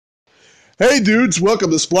Hey dudes, welcome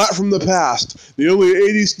to Splat from the Past, the only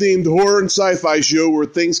 80s themed horror and sci-fi show where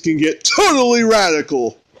things can get totally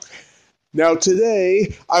radical. Now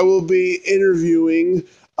today, I will be interviewing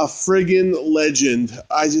a friggin' legend.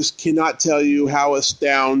 I just cannot tell you how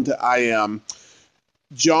astounded I am.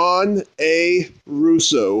 John A.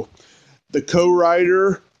 Russo, the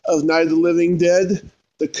co-writer of Night of the Living Dead,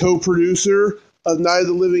 the co-producer of Night of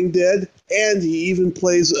the Living Dead, and he even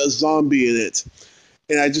plays a zombie in it.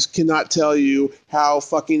 And I just cannot tell you how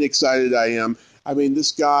fucking excited I am. I mean,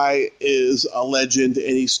 this guy is a legend,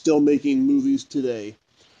 and he's still making movies today.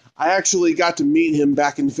 I actually got to meet him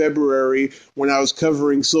back in February when I was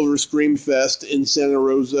covering Silver Scream Fest in Santa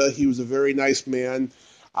Rosa. He was a very nice man.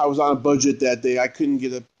 I was on a budget that day. I couldn't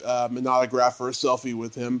get an autograph or a selfie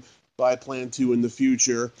with him, but I plan to in the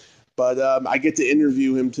future. But I get to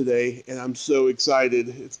interview him today, and I'm so excited.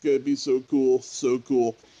 It's going to be so cool, so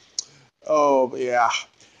cool. Oh, yeah.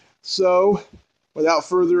 So, without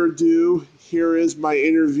further ado, here is my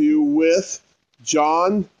interview with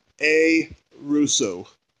John A. Russo.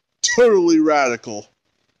 Totally radical.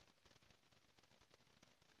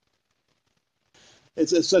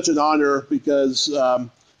 It's such an honor because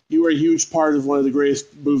you were a huge part of one of the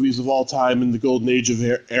greatest movies of all time in the golden age of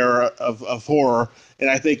era of horror, and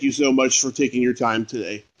I thank you so much for taking your time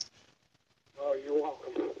today. Oh, you're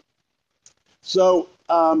welcome. So,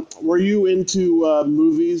 were you into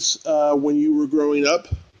movies when you were growing up?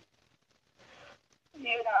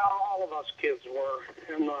 Yeah, all of us kids were.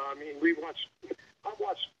 And, I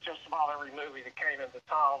watched just about every movie that came into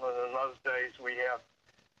town. And in those days, we had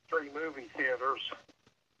 3 movie theaters.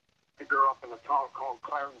 I grew up in a town called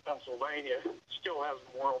Clarendon, Pennsylvania. It still has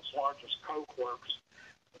the world's largest Coke works.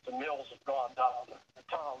 But the mills have gone down. The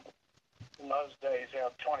town in those days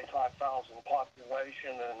had 25,000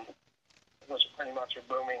 population, and it was pretty much a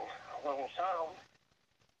booming little town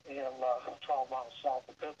in 12 miles south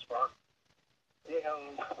of Pittsburgh.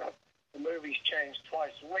 And the movies changed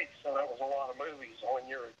twice a week, so that was a lot of movies. When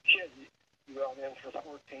you're a kid, you got in for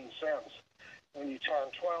 14 cents. When you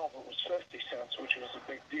turned 12, it was 50 cents, which was a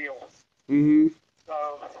big deal. Mm-hmm.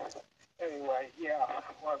 So, anyway, yeah,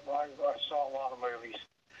 I saw a lot of movies.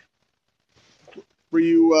 Were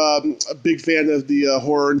you a big fan of the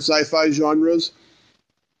horror and sci-fi genres?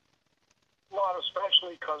 Not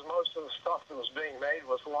especially, because most of the stuff that was being made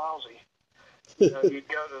was lousy. You'd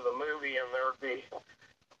go to the movie and there'd be a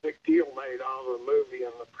big deal made out of the movie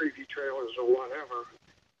and the preview trailers or whatever.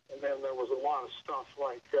 And then there was a lot of stuff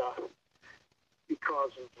like,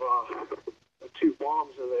 because of the 2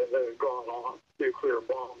 bombs that had gone off, nuclear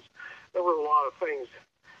bombs, there were a lot of things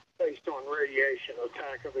based on radiation,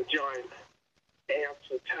 attack of the giant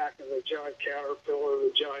ants, attack of the giant caterpillar,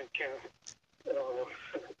 the giant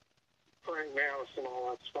Frank Mouse and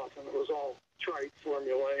all that stuff, and it was all trite,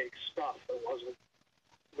 formulaic stuff. It wasn't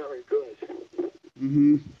very good.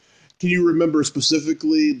 Mm-hmm. Can you remember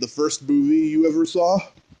specifically the first movie you ever saw?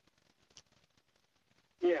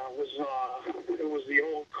 Yeah, it was the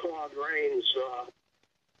old Claude Rains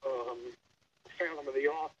Phantom of the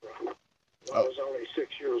Opera. I was only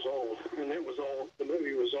 6 years old, and the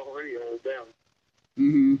movie was already old then.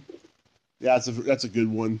 Mm-hmm. Yeah, that's a good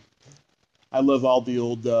one. I love all the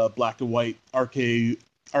old black and white RKO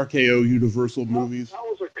Universal movies. That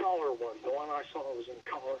was a color one. The one I saw was in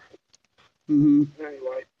color. Mm-hmm.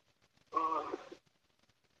 Anyway.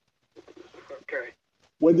 Okay.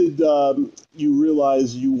 When did you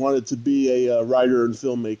realize you wanted to be a writer and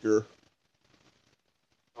filmmaker?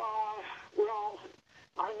 Well,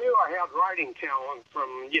 I knew I had writing talent from,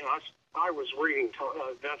 I was reading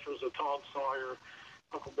Adventures of Tom Sawyer,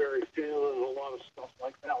 Huckleberry Finn, and a lot of stuff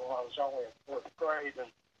like that when I was only in 4th grade.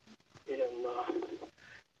 And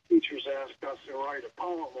teachers asked us to write a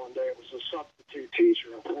poem one day. It was a substitute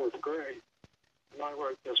teacher in 4th grade. And I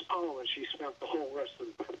wrote this poem, and she spent the whole rest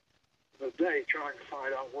of the day trying to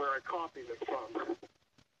find out where I copied it from,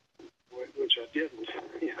 which I didn't,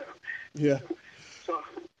 Yeah.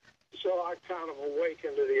 So I kind of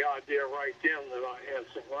awakened to the idea right then that I had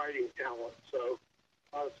some writing talent. So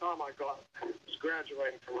by the time I was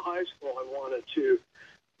graduating from high school, I wanted to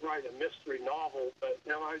write a mystery novel,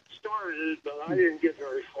 and I started it, but I didn't get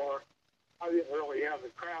very far. I didn't really have the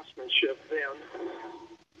craftsmanship then.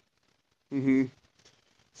 Mm-hmm.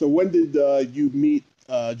 So when did you meet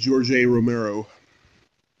George A. Romero?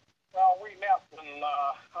 Well, we met when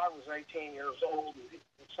I was 18 years old, and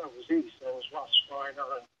so was he. So was Russ Schreiner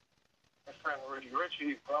and my friend Rudy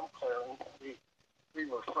Ritchie from Clarendon. We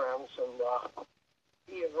were friends, and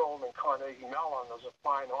he enrolled in Carnegie Mellon as a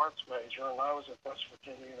fine arts major, and I was at West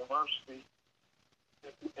Virginia University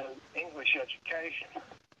in English education.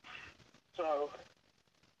 So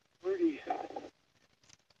Rudy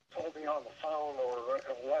on the phone or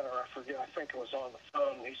a letter, I forget, I think it was on the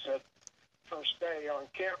phone. He said, first day on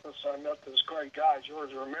campus, I met this great guy,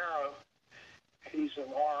 George Romero. He's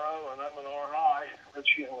an RO and I'm an RI,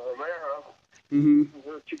 Richie and Romero. Mm-hmm.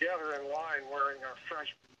 We're together in line wearing our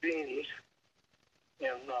freshman beanies.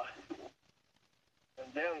 And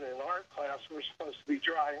then in art class, we're supposed to be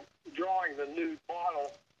drawing the nude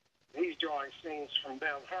model. He's drawing scenes from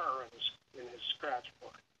Ben-Hur in his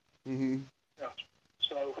scratchbook. Mm-hmm. Yeah.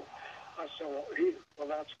 So I said, well,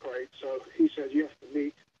 that's great. So he said, you have to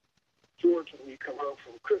meet George when you come home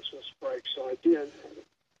from Christmas break. So I did.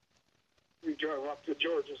 We drove up to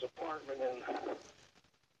George's apartment in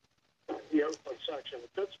the Oakland section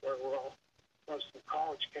of Pittsburgh, where most of the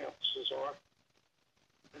college campuses are.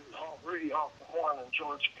 And Rudy off the horn, and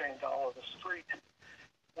George came down the street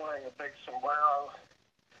wearing a big sombrero,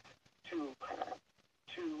 two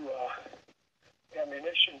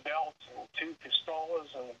ammunition belts, and two pistolas,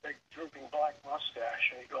 and a big drooping black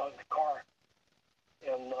mustache. And he got in the car,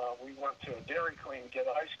 and we went to a Dairy Queen to get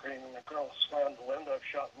ice cream, and the girl slammed the window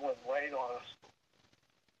shut and wouldn't wait on us.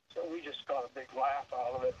 So we just got a big laugh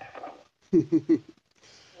out of it.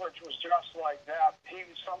 Which was just like that.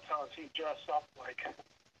 Sometimes he dressed up like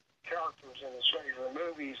characters in his favorite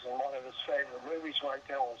movies, and one of his favorite movies right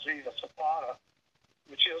now was Viva Zapata,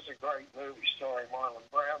 which is a great movie starring Marlon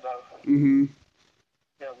Brando. Mm-hmm.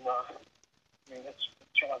 And it's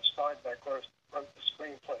John Steinbeck wrote the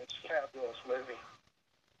screenplay. It's a fabulous movie.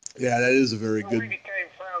 Yeah, that is a very good. We became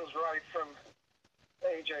friends right from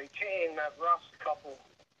age 18. Met Russ a couple,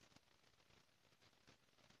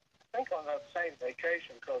 I think on that same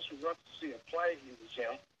vacation, because we went to see a play he was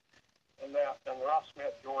in. And Russ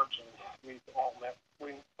met George, and we both met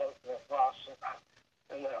Russ,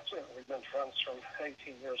 and that's it. We've been friends from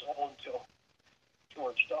 18 years old until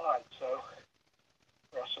George died, so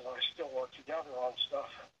Russ and I still work together on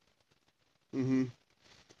stuff. Mm-hmm.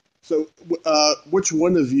 So, which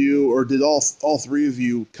one of you, or did all three of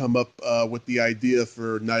you come up with the idea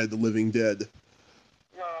for Night of the Living Dead?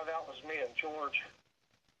 No, that was me and George,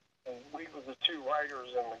 and we were the two writers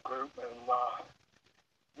in the group, and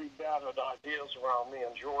we batted ideas around, me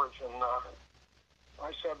and George, and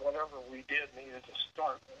I said whatever we did needed to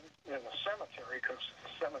start in a cemetery, because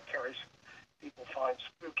cemeteries people find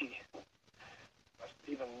spooky.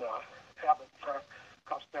 Even Abbott and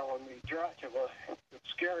Costello and meet Dracula, it's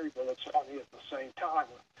scary, but it's funny at the same time.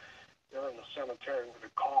 They're in the cemetery with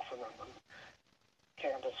a coffin, and the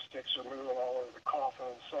candlesticks are moving all over the coffin,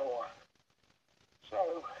 and so on.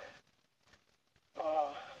 So,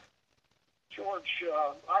 George,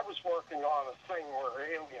 I was working on a thing where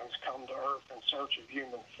aliens come to Earth in search of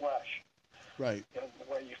human flesh. Right. And the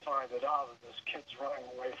way you find it out is this kid's running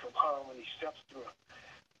away from home, and he steps through a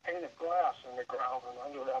pane of glass in the ground, and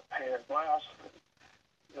under that pane of glass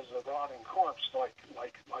is a rotting corpse, like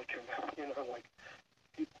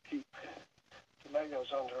people keep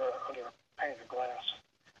tomatoes under a pane of glass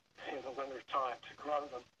in the winter time to grow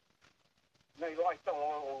them. They like them a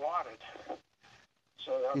little rotted.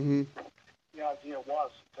 So Mm-hmm. the idea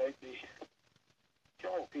was that they'd be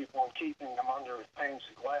killing people and keeping them under panes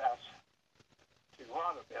of glass to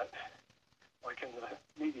rot a bit, like in the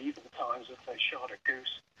medieval times. If they shot a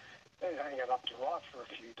goose, they'd hang it up to rot for a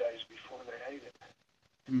few days before they ate it.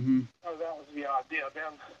 Mm-hmm. So that was the idea.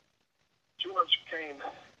 Then George came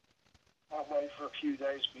away for a few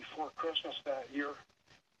days before Christmas that year.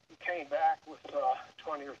 He came back with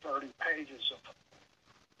 20 or 30 pages of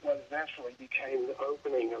what eventually became the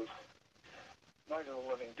opening of Night of the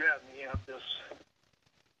Living Dead. And he had this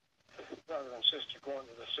brother and sister going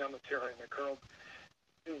to the cemetery, and the girl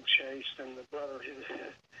being chased, and the brother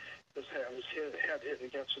just had his head hit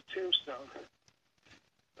against a tombstone.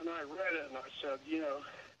 And I read it, and I said,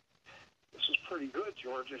 this is pretty good,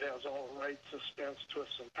 George. It has all the right suspense,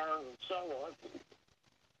 twists, and turns, and so on.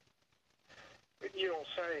 But you don't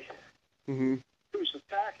say, Mm-hmm. who's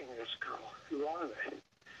attacking this girl? Who are they?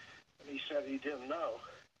 And he said he didn't know.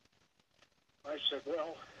 I said,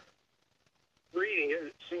 well, reading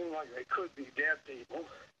it, it seemed like they could be dead people.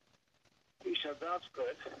 He said, that's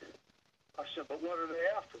good. I said, but what are they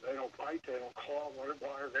after? They don't bite, they don't claw.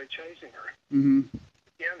 Why are they chasing her? Mm-hmm.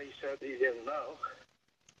 Again, he said he didn't know.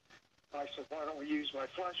 I said, why don't we use my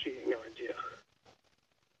flesh-eating idea?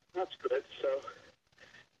 That's good. So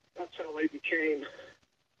that's how they became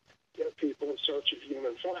dead people in search of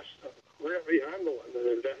human flesh. So really, I'm the one that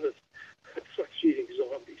invented flesh-eating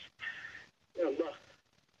zombies. And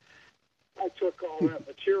I took all that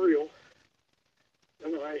material,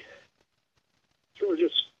 and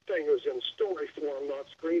George's thing was in story form, not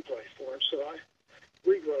screenplay form, so I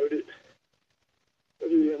rewrote it,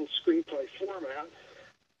 put it in screenplay format,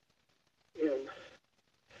 and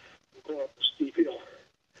go up a steep hill.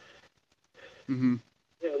 Mm-hmm.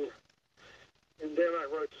 And then I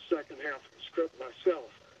wrote the second half of the script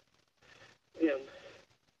myself. And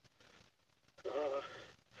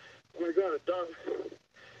when I got it done,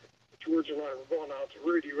 George and I were going out to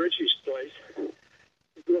Rudy Ritchie's place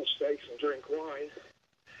to grill steaks and drink wine.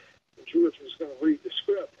 And George was going to read the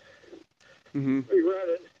script. Mm-hmm. He read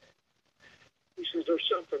it. He says, "There's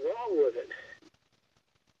something wrong with it."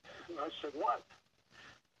 And I said, "What?"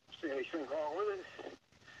 "I see anything wrong with it?"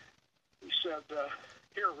 He said,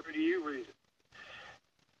 "Here, Rudy, you read it."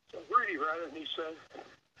 So Rudy read it, and he said,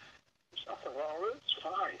 "There's nothing wrong with it. It's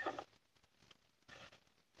fine."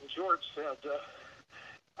 And George said,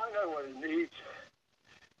 "I know what it needs.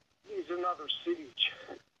 It needs another siege."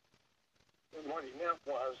 And what he meant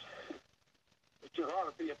was that there ought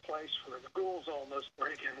to be a place where the ghouls almost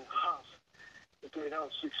break in the house, but they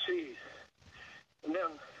don't succeed. And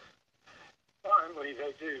then finally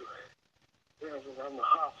they do. They overrun the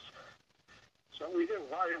house. So we didn't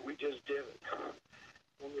write it, we just did it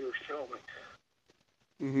when we were filming.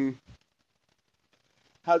 Mm-hmm.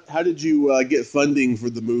 How did you get funding for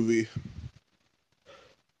the movie?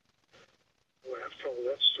 Well, I've told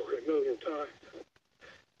that story a million times.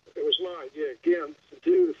 It was my idea again to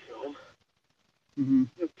do the film. Mm-hmm.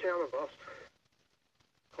 The 10 of us,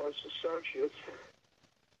 close associates,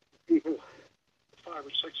 people, 5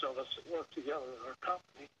 or 6 of us that work together in our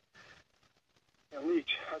company. And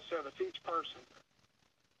I said, if each person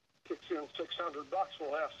kicks in $600,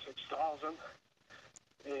 we'll have $6,000,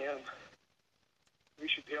 and we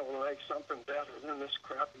should be able to make something better than this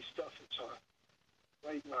crappy stuff that's on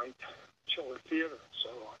late night chiller theater and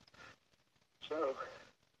so on. So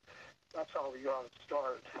that's how we got it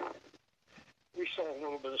started. We sold a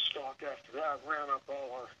little bit of stock after that, ran up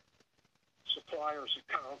all our suppliers'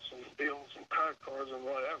 accounts and bills and credit cards and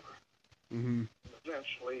whatever. Mm-hmm. And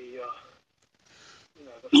eventually,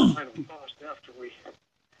 the final cost after we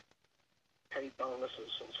paid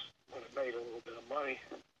bonuses and when it made a little bit of money,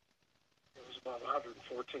 it was about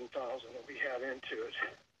 $114,000 that we had into it.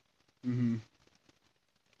 Mm-hmm.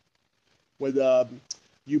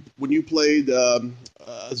 When you played a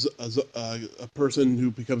person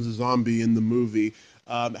who becomes a zombie in the movie,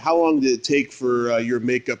 how long did it take for your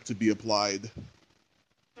makeup to be applied?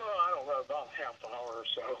 Well, I don't know, about half an hour or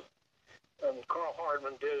so. And Carl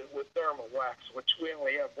Hardman did it with dermal wax, which we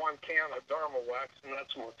only have one can of dermal wax, and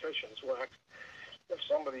that's mortician's wax. If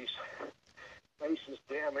somebody's face is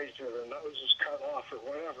damaged or their nose is cut off or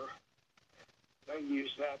whatever, they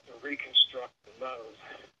use that to reconstruct the nose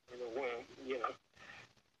or the wound,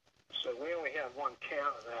 So we only had one can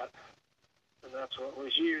of that, and that's what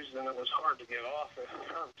was used, and it was hard to get off. It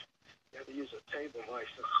hurt. You had to use a table knife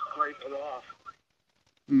to scrape it off.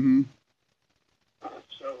 Mm-hmm.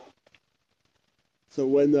 So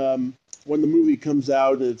when the movie comes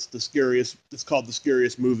out, it's called the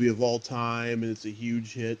scariest movie of all time, and it's a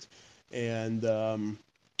huge hit. And the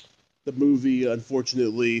movie,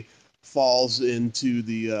 unfortunately, falls into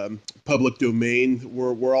the public domain.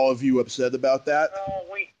 Were all of you upset about that? No,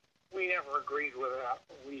 we never agreed with that.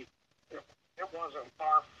 It wasn't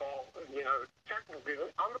our fault. Technically,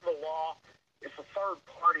 under the law, if a third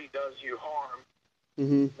party does you harm,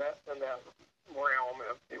 mm-hmm. in that realm,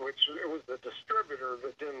 which it was the distributor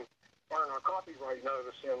that didn't burn our copyright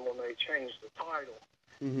notice in when they changed the title.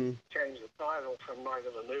 Mm-hmm. Changed the title from Night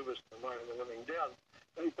of Anubis to Night of the Living Dead.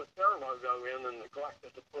 They put their logo in and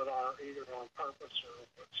neglected to put our either on purpose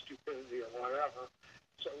or stupidity or whatever.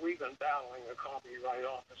 So we've been battling the copyright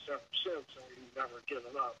office ever since, and we've never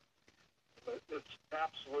given up. But it's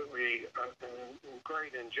absolutely a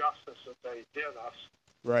great injustice that they did us.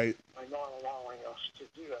 Right. By not allowing us to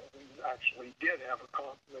do that. We actually did have a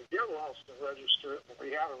copy. They did allow us to register it, but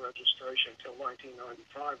we had a registration until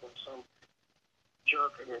 1995 when some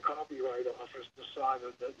jerk in the copyright office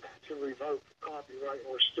decided that to revoke the copyright, and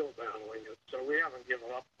we're still battling it. So we haven't given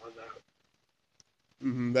up on that.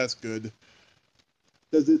 Mm-hmm, that's good.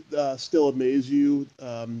 Does it still amaze you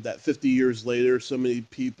that 50 years later, so many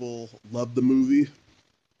people love the movie?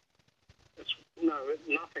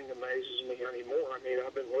 Nothing amazes me anymore. I mean,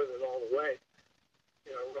 I've been with it all the way.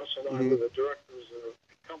 Russ and I mm-hmm. were the directors of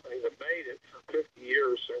the company that made it for 50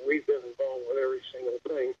 years, so we've been involved with every single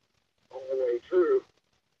thing all the way through.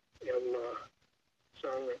 And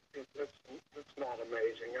so it's not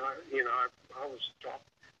amazing. I was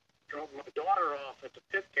dropping my daughter off at the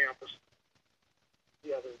Pitt campus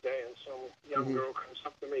the other day, and some young mm-hmm. girl comes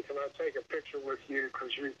up to me, "Can I take a picture with you? Because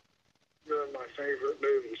you're in my favorite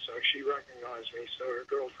movie." So she recognized me, so her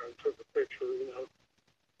girlfriend took a picture.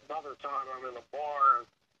 Another time I'm in a bar in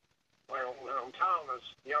my own hometown, this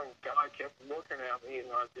young guy guy kept looking at me, and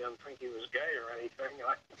I didn't think he was gay or anything.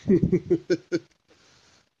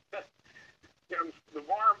 The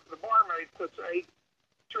barmaid puts 8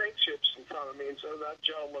 drink chips in front of me, and so that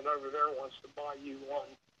gentleman over there wants to buy you one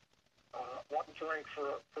drink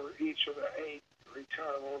for each of the 8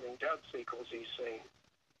 Return of the Living Dead sequels he's seen.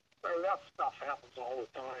 So that stuff happens all the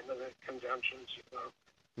time at conventions, you know.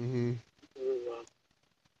 Mm-hmm.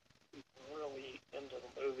 People really into the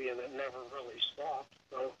movie, and it never really stopped.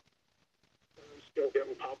 So they're still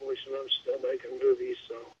getting published, and I'm still making movies.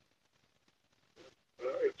 So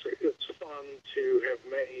it's fun to have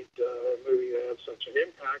made a movie that had such an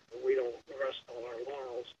impact, but we don't rest on our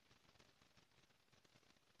laurels.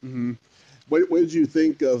 Mm-hmm. What did you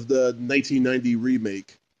think of the 1990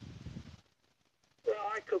 remake?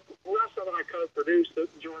 Well, Russ and I co-produced it.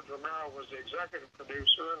 George Romero was the executive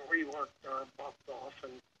producer, and we worked our butts off,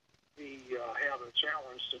 and we had a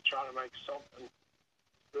challenge to try to make something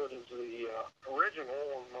good as the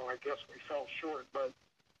original, and I guess we fell short, but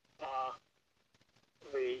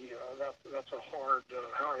that's a hard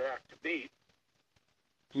act to beat.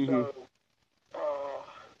 Mm-hmm. So, well,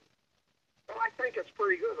 I think it's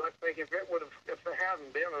pretty good. I think if there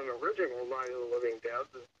hadn't been an original Night of the Living Dead,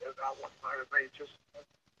 that one might have made just the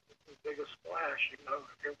biggest splash, you know.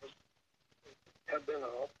 If it had been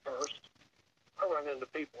out first. I run into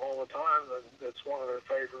people all the time that it's one of their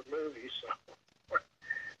favorite movies. So.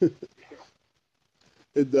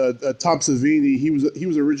 Tom Savini, he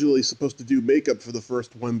was originally supposed to do makeup for the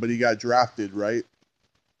first one, but he got drafted, right?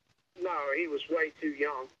 No, he was way too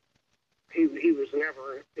young. He was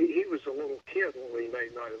a little kid when we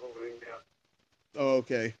made Night of the Living Dead. Oh,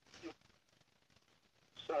 okay.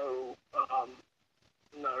 So,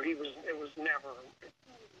 no, it was never,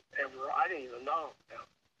 ever, I didn't even know him.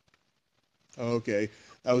 Oh, okay.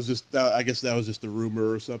 That was just, I guess that was just a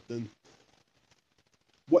rumor or something.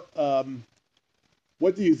 What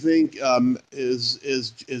do you think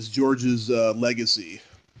is George's legacy?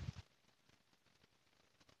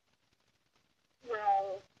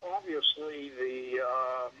 Well, obviously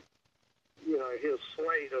his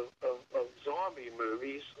slate of zombie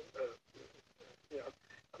movies. I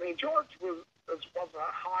mean, George was a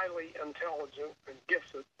highly intelligent and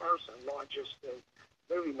gifted person, not just in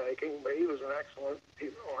movie making, but he was an excellent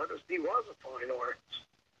artist. He was a fine artist,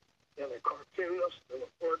 and a cartoonist, and a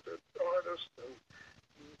portrait artist, and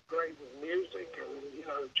great with music. And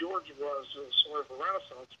George was sort of a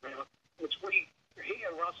Renaissance man, which he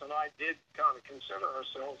and Russ and I did kind of consider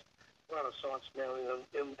ourselves Renaissance men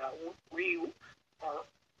in that we were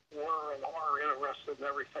and are interested in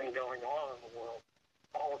everything going on in the world,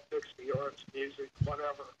 politics, the arts, music,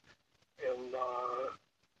 whatever. And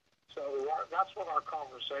so that's what our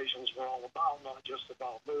conversations were all about, not just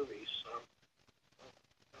about movies. So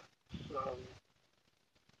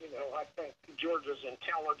I think George's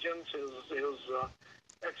intelligence, his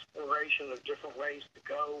exploration of different ways to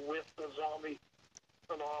go with the zombie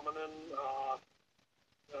phenomenon.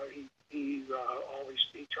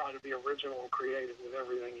 He tried to be original and creative with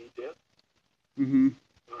everything he did. Mm-hmm.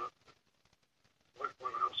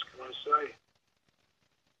 What else can I say?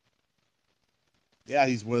 Yeah,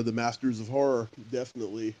 he's one of the masters of horror,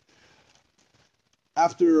 definitely.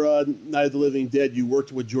 After Night of the Living Dead, you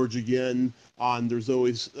worked with George again on There's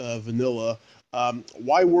Always Vanilla.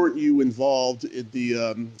 Why weren't you involved in the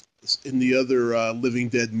other Living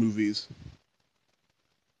Dead movies?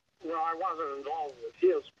 Well, I wasn't involved with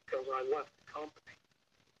his because I left the company.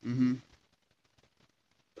 Mm-hmm.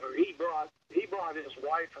 So he brought his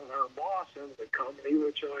wife and her boss into the company,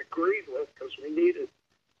 which I agreed with because we needed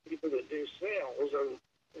people to do sales. And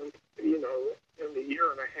in the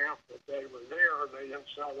year and a half that they were there, they didn't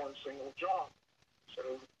sell one single job.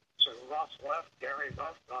 So Russ left, Gary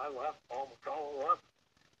left, I left, Paul McCullough left.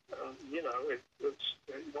 It's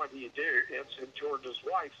what do you do? It's George's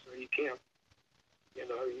wife, so you can't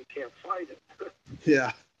fight it.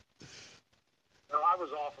 Yeah. So I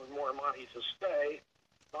was offered more money to stay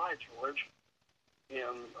by George,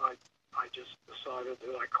 and I just decided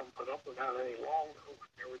that I couldn't put up with that any longer, what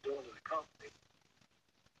they were doing to the company.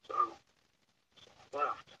 So I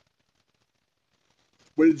left.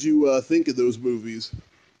 What did you think of those movies?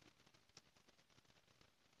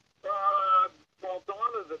 Well,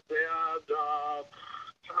 Dawn of the Dead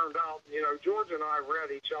turned out, George and I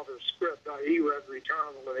read each other's script. He read Return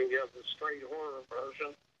of the Living Dead, the straight horror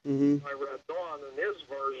version. Mm-hmm. I read Dawn, and his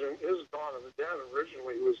version, his Dawn of the Dead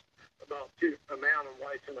originally was about a man and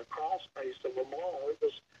wife in a crawl space of a mall. It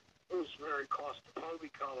was a very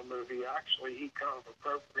claustrophobic kind of movie. Actually, he kind of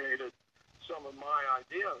appropriated some of my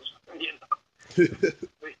ideas.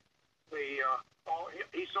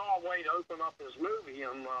 He saw a way to open up his movie,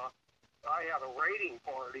 and I had a raiding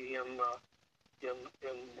party in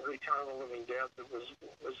Return of the Living Dead that was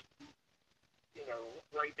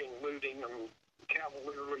raping, looting, and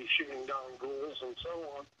cavalierly shooting down ghouls and so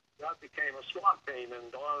on. That became a SWAT team in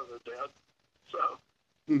Dawn of the Dead. So,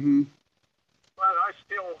 but I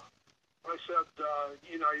said,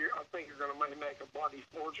 I think you're going to make a bloody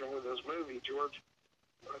fortune with this movie, George.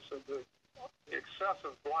 I said, the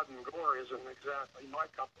excessive blood and gore isn't exactly my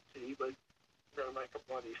cup of tea, but you're going to make a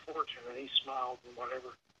bloody fortune. And he smiled and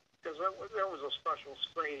whatever. Because there was a special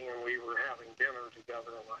screening and we were having dinner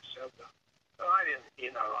together, and I said that. I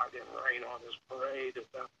didn't rain on his parade at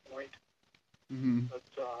that point. But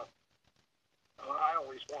I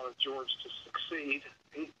always wanted George to succeed.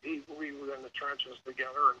 We were in the trenches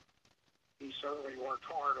together, and he certainly worked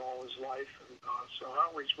hard all his life, and so I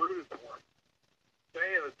always rooted for him.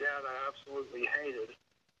 Day of the Dead, I absolutely hated.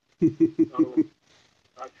 So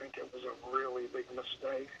I think it was a really big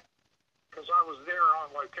mistake. Because I was there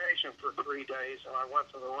on location for 3 days, and I went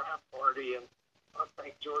to the wrap party, and I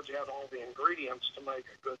think George had all the ingredients to make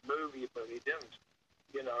a good movie, but he didn't.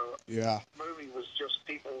 Yeah. The movie was just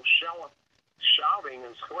people shouting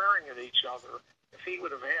and swearing at each other. If he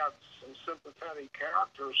would have had some sympathetic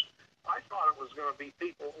characters, I thought it was going to be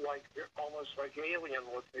people almost like Alien,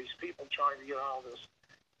 with these people trying to get out of this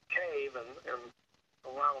cave, and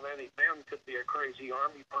around any bend could be a crazy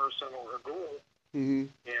army person or a ghoul.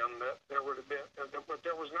 And there would have been, but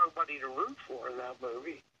there was nobody to root for in that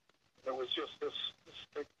movie. There was just this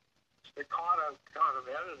staccato kind of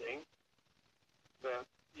editing that,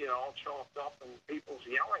 all chopped up, and people's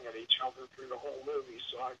yelling at each other through the whole movie,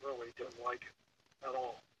 so I really didn't like it at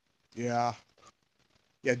all. Yeah.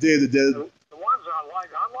 Yeah, Day of the Dead. The ones I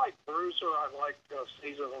like Russo, I like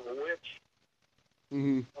Season of the Witch.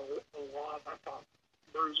 A lot. I thought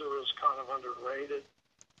Bruiser is kind of underrated.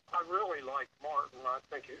 I really like Martin. I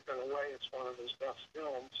think, in a way, it's one of his best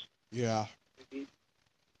films. Yeah.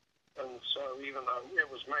 And so, even though it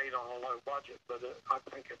was made on a low budget, but I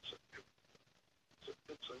think it's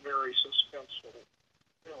a very suspenseful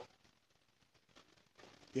film.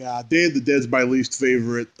 Yeah, Day of the Dead's my least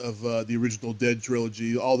favorite of the original Dead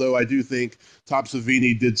trilogy, although I do think Tom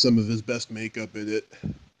Savini did some of his best makeup in it.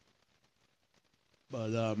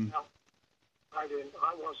 But, I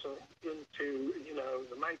wasn't into,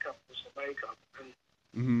 the makeup was the makeup.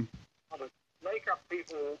 And the makeup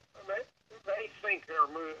people, they think their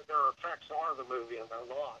effects are the movie, and they're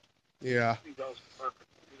not. Yeah. He does perfect.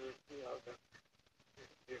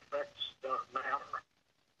 The effects don't matter.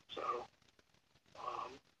 So,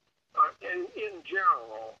 in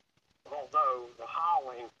general, although the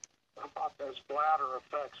Howling, I thought those bladder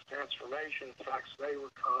effects, transformation effects, they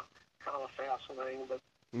were kind of fascinating, but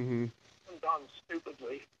done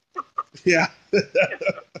stupidly. Yeah.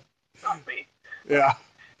 I mean, yeah.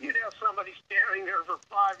 You'd have somebody standing there for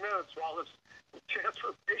 5 minutes while this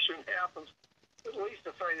transformation happens. At least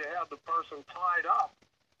if they had the person tied up,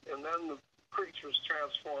 and then the creature's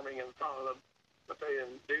transforming in front of them, but they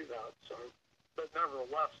didn't do that. So, but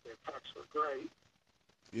nevertheless, the effects were great.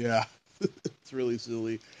 Yeah, it's really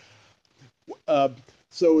silly.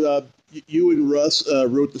 So you and Russ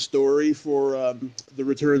wrote the story for the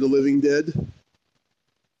Return of the Living Dead?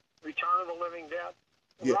 Return of the Living Dead?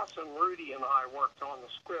 Yeah. Russ and Rudy and I worked on the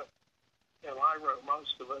script, and I wrote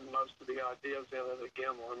most of it, and most of the ideas in it,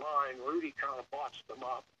 again, were mine. Rudy kind of botched them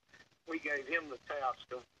up. We gave him the task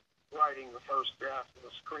of writing the first draft of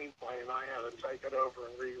the screenplay, and I had to take it over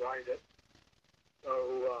and rewrite it.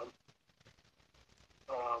 So,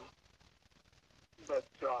 but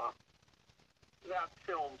that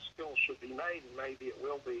film still should be made, and maybe it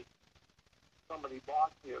will be. Somebody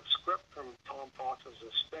bought the script from Tom Fox's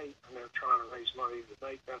estate, and they're trying to raise money to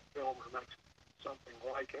make that film or make something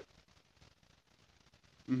like it.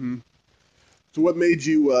 So what made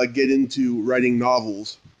you get into writing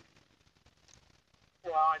novels?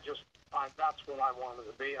 Well, that's what I wanted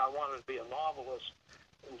to be. I wanted to be a novelist.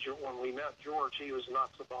 And when we met George, he was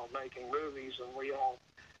nuts about making movies, and we all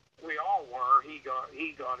were. He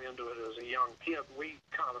got into it as a young kid. We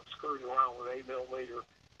kind of screwed around with 8mm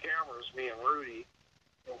cameras, me and Rudy,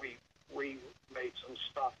 and we made some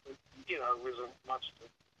stuff that wasn't much to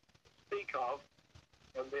speak of.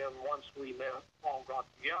 And then once we all got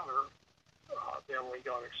together, then we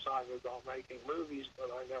got excited about making movies.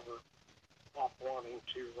 But I never stopped wanting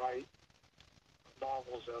to write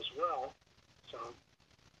novels as well. So.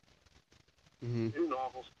 New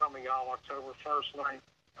novels coming out October 1st,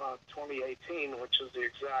 2018, which is the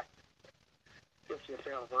exact 50th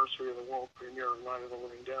anniversary of the world premiere of Night of the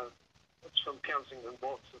Living Dead. It's from Kensington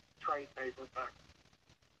Books, a trade paperback.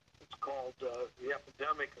 It's called The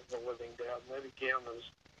Epidemic of the Living Dead, and it again is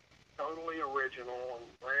totally original and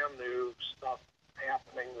brand new stuff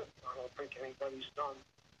happening that I don't think anybody's done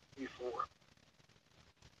before.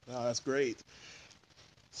 Oh, that's great.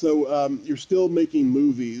 So you're still making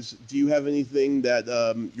movies. Do you have anything that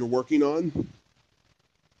you're working on?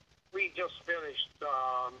 We just finished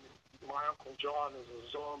My Uncle John is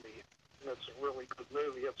a Zombie, and it's a really good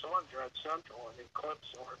movie. It's on Dread Central. I mean,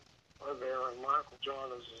 clips are there, and My Uncle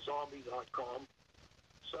John is a zombie.com.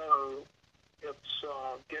 So it's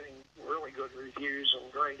getting really good reviews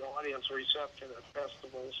and great audience reception at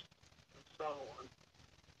festivals and so on.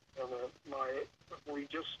 And we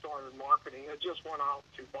just started marketing. It just went out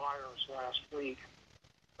to buyers last week,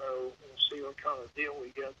 so we'll see what kind of deal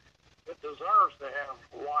we get. It deserves to have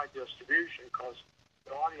wide distribution because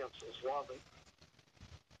the audiences love it.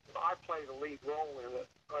 I play the lead role in it.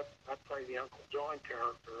 I play the Uncle John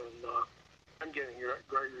character, and I'm getting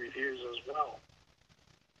great reviews as well.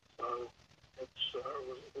 So it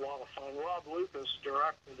was a lot of fun. Rob Lucas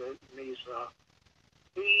directed it, and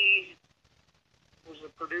he was the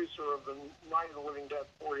producer of the Night of the Living Dead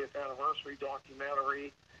 40th anniversary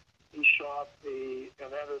documentary. He shot and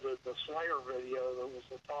edited the Slayer video that was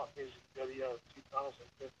the top music video of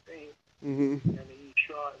 2015. Mm-hmm. And he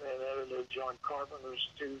shot and edited John Carpenter's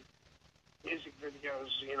 2 music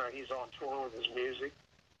videos. You know, he's on tour with his music.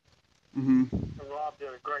 Mm-hmm. And Rob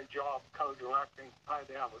did a great job co-directing. I had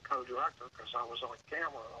to have a co-director because I was on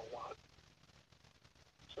camera a lot.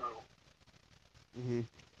 So. Mm-hmm.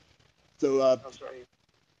 So, Okay.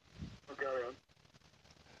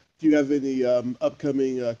 do you have any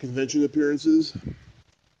upcoming convention appearances?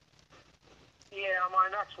 Yeah, my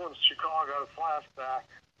next one's Chicago Flashback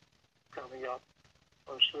coming up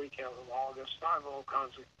first weekend of August. I have all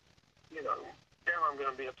kinds of, then I'm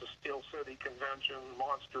going to be at the Steel City Convention,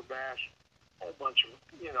 Monster Bash, a whole bunch of,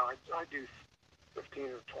 I do 15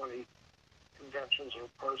 or 20 conventions or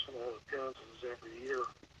personal appearances every year.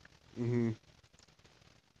 Mm-hmm.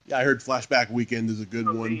 Yeah, I heard Flashback Weekend is a good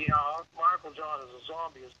one. My Uncle John is a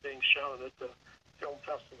Zombie is being shown at the Film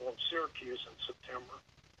Festival in Syracuse in September.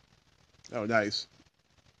 Oh, nice.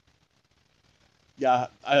 Yeah,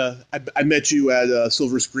 I met you at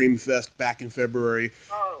Silver Scream Fest back in February.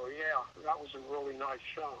 Oh, yeah, that was a really nice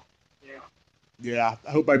show. Yeah. Yeah,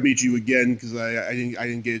 I hope I meet you again because I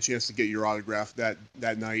didn't get a chance to get your autograph that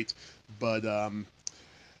night, but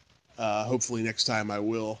hopefully next time I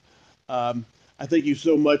will. I thank you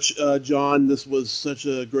so much, John. This was such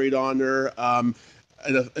a great honor,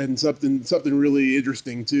 and something really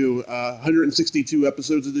interesting too. 162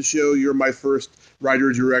 episodes of the show. You're my first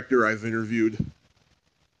writer-director I've interviewed.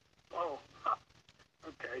 Oh,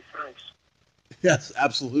 okay, thanks. Yes,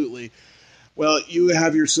 absolutely. Well, you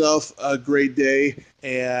have yourself a great day,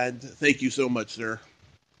 and thank you so much, sir.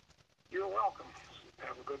 You're welcome.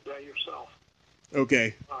 Have a good day yourself.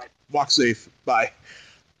 Okay. Bye. Walk safe. Bye.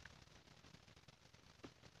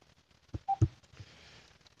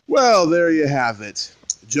 Well, there you have it.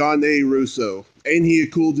 John A. Russo. Ain't he a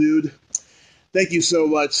cool dude? Thank you so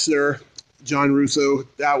much, sir. John Russo.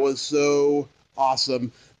 That was so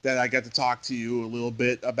awesome that I got to talk to you a little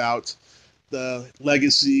bit about the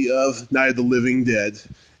legacy of Night of the Living Dead.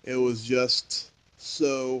 It was just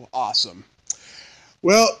so awesome.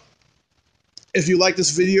 Well, if you like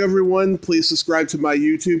this video, everyone, please subscribe to my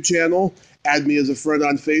YouTube channel. Add me as a friend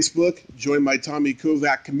on Facebook. Join my Tommy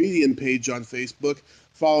Kovac comedian page on Facebook.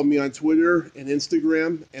 Follow me on Twitter and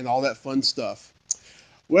Instagram and all that fun stuff.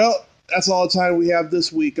 Well, that's all the time we have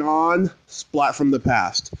this week on Splat from the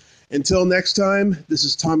Past. Until next time, this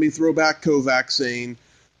is Tommy Throwback Kovac saying,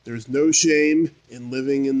 there's no shame in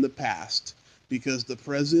living in the past because the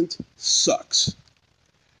present sucks.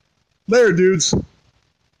 Later, dudes.